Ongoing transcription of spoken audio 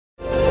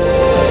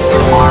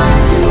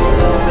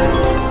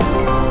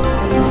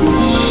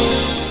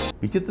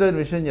విచిత్రమైన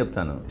విషయం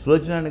చెప్తాను.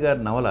 సులోచన గారి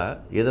నవల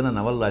ఏదైనా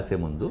నవల రాసే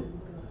ముందు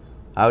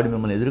ఆవిడ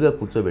మిమ్మల్ని ఎదురుగా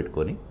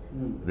కూర్చోబెట్టుకొని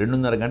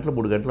 2.5 గంటలు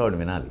 3 గంటలు ఆవిడ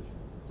వినాలి.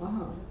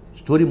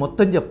 స్టోరీ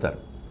మొత్తం చెప్తారు.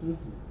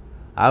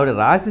 ఆవిడ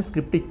రాసి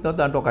స్క్రిప్ట్ ఇచ్చిన తర్వాత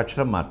దాంట్లో ఒక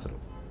అక్షరం మార్చరు.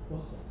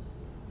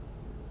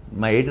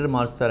 మా ఎడిటర్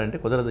మార్చుతారంటే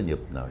కుదరదని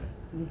చెప్తుంది ఆవిడ.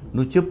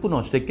 నువ్వు చెప్పు,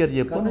 నువ్వు స్ట్రక్చర్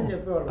చెప్పు,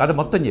 కథ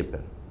మొత్తం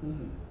చెప్పారు.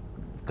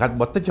 కథ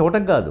మొత్తం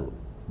చెప్పటం కాదు,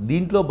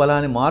 దీంట్లో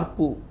బలాని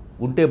మార్పు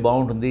ఉంటే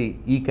బాగుంటుంది,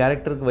 ఈ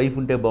క్యారెక్టర్కి వైఫ్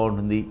ఉంటే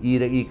బాగుంటుంది,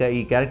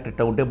 ఈ క్యారెక్టర్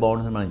ఇట్లా ఉంటే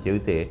బాగుంటుంది మనం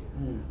చెబితే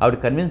ఆవిడ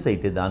కన్విన్స్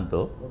అయితే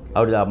దాంతో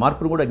ఆవిడ ఆ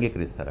మార్పును కూడా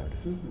అంగీకరిస్తారు ఆవిడ.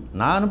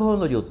 నా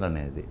అనుభవంలో చెబుతున్నాను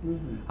నేను. ఇది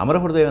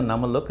అమరహృదయం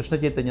నమల్లో కృష్ణ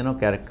చైతన్యం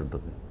క్యారెక్టర్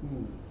ఉంటుంది.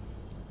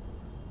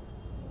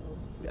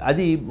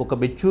 అది ఒక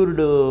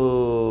మెచ్యూర్డ్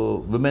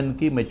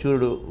విమెన్కి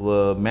మెచ్యూర్డ్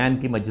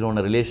మ్యాన్కి మధ్యలో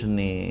ఉన్న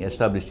రిలేషన్ని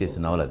ఎస్టాబ్లిష్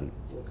చేసిన నవల. అది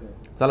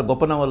చాలా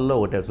గొప్ప నవల్లో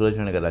ఒకటి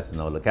సులోచన గారు రాసిన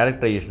నవల,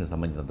 క్యారెక్టరైజేషన్కి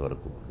సంబంధించినంత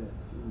వరకు.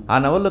 ఆ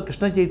నవల్లో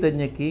కృష్ణ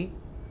చైతన్యకి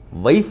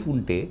వైఫ్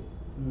ఉంటే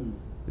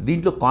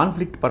దీంట్లో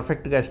కాన్ఫ్లిక్ట్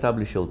పర్ఫెక్ట్గా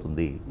ఎస్టాబ్లిష్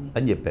అవుతుంది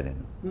అని చెప్పాను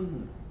నేను.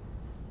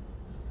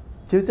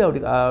 చెబితే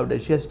ఆవిడ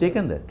షీ హెస్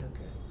టేకెన్ దట్,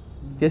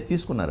 చేసి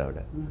తీసుకున్నారు ఆవిడ.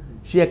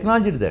 She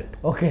అక్నాలజ్డ్ that.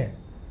 ఓకే,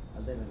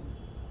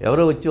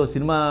 ఎవరో వచ్చి ఓ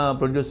సినిమా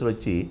ప్రొడ్యూసర్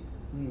వచ్చి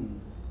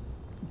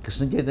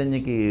కృష్ణ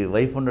చైతన్యకి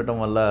వైఫ్ ఉండటం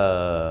వల్ల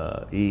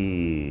ఈ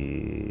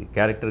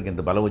క్యారెక్టర్కి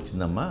ఇంత బలం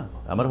వచ్చిందమ్మా,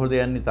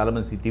 అమరహృదయాన్ని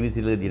చాలామంది టీవీ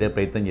సీరియల్గా తీయడే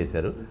ప్రయత్నం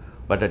చేశారు,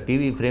 బట్ ఆ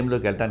టీవీ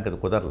ఫ్రేమ్లోకి వెళ్ళడానికి అది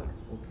కుదరలా.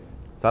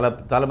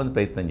 చాలామంది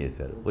ప్రయత్నం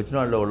చేశారు. వచ్చిన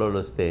వాళ్ళు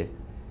వస్తే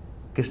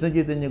కృష్ణ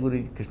చైతన్య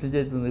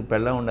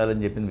పెళ్ళా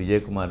ఉండాలని చెప్పింది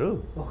విజయ్ కుమారు,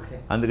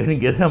 అందుకని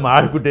ఇంకేదైనా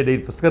మాడుకుంటే ఈ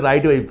పుస్తకం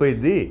రాయటం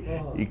అయిపోయింది,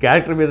 ఈ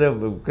క్యారెక్టర్ మీద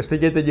కృష్ణ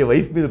చైతన్య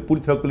వైఫ్ మీద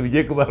పూర్తి హక్కులు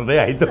విజయ్ కుమార్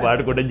ఉన్నాయి, అయితే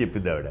మాడుకోండి అని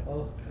చెప్పింది ఆవిడ.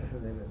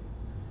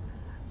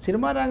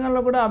 సినిమా రంగంలో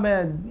కూడా ఆమె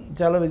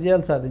చాలా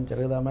విజయాలు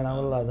సాధించారు కదా ఆమె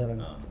నవల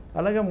ఆధారంగా.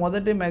 అలాగే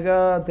మొదటి మెగా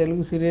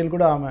తెలుగు సీరియల్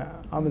కూడా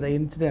ఆమె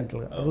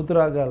ఇన్సిడెంట్లుగా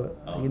ఋతురాగాలు.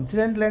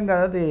 ఇన్సిడెంట్లు ఏం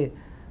కాదు, అది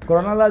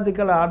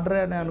క్రొనాలజికల్ ఆర్డర్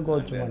అని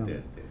అనుకోవచ్చు మనం.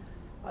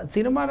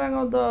 సినిమా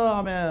రంగంతో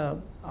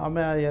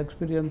ఆమె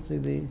ఎక్స్పీరియన్స్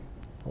ఇది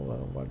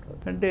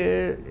అంటే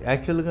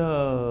యాక్చువల్గా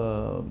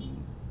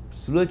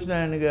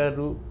సులోచన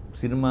గారు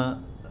సినిమా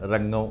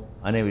రంగం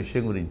అనే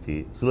విషయం గురించి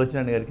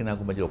సులోచన గారికి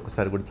నాకు మధ్య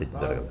ఒక్కసారి కూడా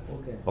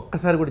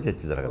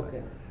చర్చ జరగల.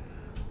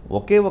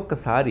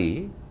 ఒక్కసారి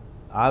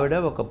ఆవిడ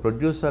ఒక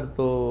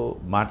ప్రొడ్యూసర్తో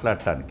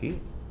మాట్లాడటానికి,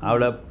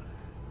 ఆవిడ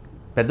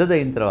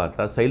పెద్దదైన తర్వాత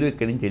శైలు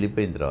ఇక్కడి నుంచి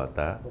వెళ్ళిపోయిన తర్వాత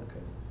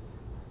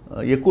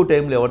ఎక్కువ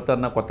టైంలో ఎవరితో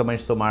అన్నా కొత్త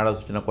మనిషితో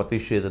మాట్లాడాల్సి వచ్చినా, కొత్త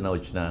ఇష్యూ ఏదైనా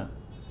వచ్చినా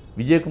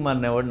విజయ్ కుమార్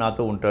అనేవాడు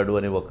నాతో ఉంటాడు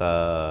అనే ఒక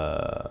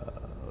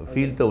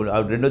ఫీల్తో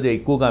ఆవిడ. రెండోది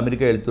ఎక్కువగా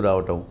అమెరికా వెళ్తూ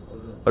రావటం.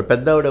 వాడు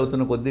పెద్ద ఆవిడ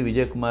అవుతున్న కొద్దీ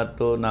విజయ్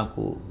కుమార్తో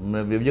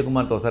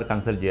ఒకసారి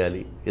కన్సల్ట్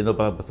చేయాలి, ఏదో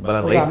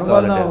రైట్స్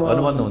కావాలంటే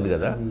అనుబంధం ఉంది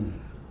కదా.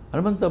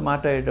 అనుబంధంతో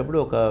మాట్లాడేటప్పుడు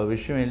ఒక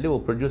విషయం వెళ్ళి ఒక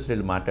ప్రొడ్యూసర్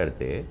వెళ్ళి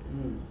మాట్లాడితే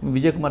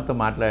విజయ్ కుమార్తో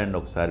మాట్లాడండి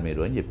ఒకసారి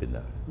మీరు అని చెప్పింది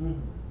ఆవిడ.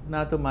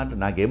 నాతో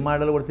నాకేం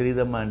మాట్లాడాలో కూడా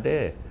తెలియదమ్మా అంటే,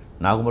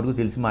 నాకు మటుకు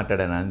తెలిసి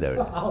మాట్లాడాను అంది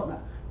ఆవిడ.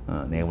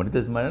 నేను మటుకు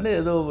తెలిసి మాట్లాడే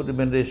ఏదో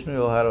రిమ్యూనరేషన్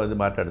వ్యవహారం అది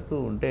మాట్లాడుతూ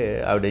ఉంటే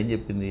ఆవిడ ఏం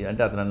చెప్పింది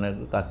అంటే, అతను అన్న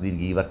కాస్త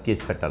దీనికి ఈ వర్క్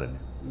చేసి పెట్టాలని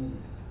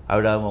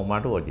ఆవిడ ఒక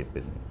మాట ఒకటి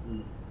చెప్పింది.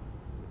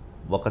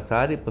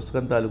 ఒకసారి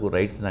పుస్తకం తాలూకు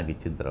రైట్స్ నాకు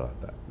ఇచ్చిన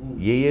తర్వాత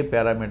ఏ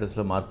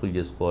పారామీటర్స్లో మార్పులు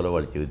చేసుకోవాలో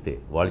వాళ్ళు చెబితే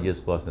వాళ్ళు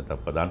చేసుకోవాల్సిన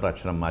తప్ప దాంట్లో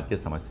అక్షరం మార్చే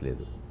సమస్య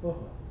లేదు.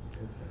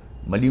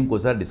 మళ్ళీ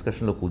ఇంకోసారి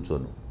డిస్కషన్లో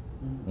కూర్చోను,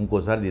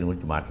 ఇంకోసారి దీని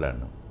గురించి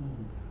మాట్లాడను.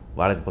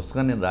 వాళ్ళకి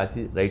పుస్తకం నేను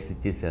రాసి రైట్స్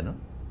ఇచ్చేసాను,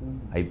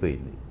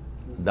 అయిపోయింది.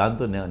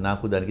 దాంతో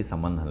నాకు దానికి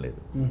సంబంధం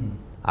లేదు.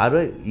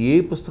 ఏ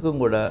పుస్తకం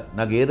కూడా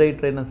నాకు ఏ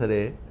రైటర్ అయినా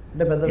సరే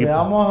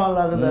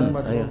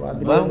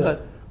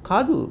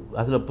కాదు.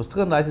 అసలు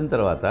పుస్తకం రాసిన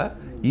తర్వాత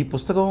ఈ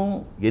పుస్తకం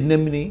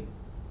ఎన్నెమ్మిని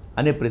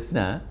అనే ప్రశ్న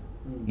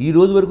ఈ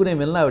రోజు వరకు నేను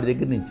వినలా ఆవిడ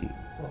దగ్గర నుంచి.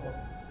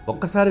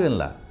 ఒక్కసారి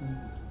వినలా.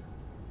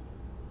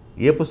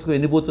 ఏ పుస్తకం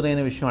ఎన్ని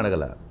పోతున్నాయనే విషయం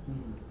అడగల.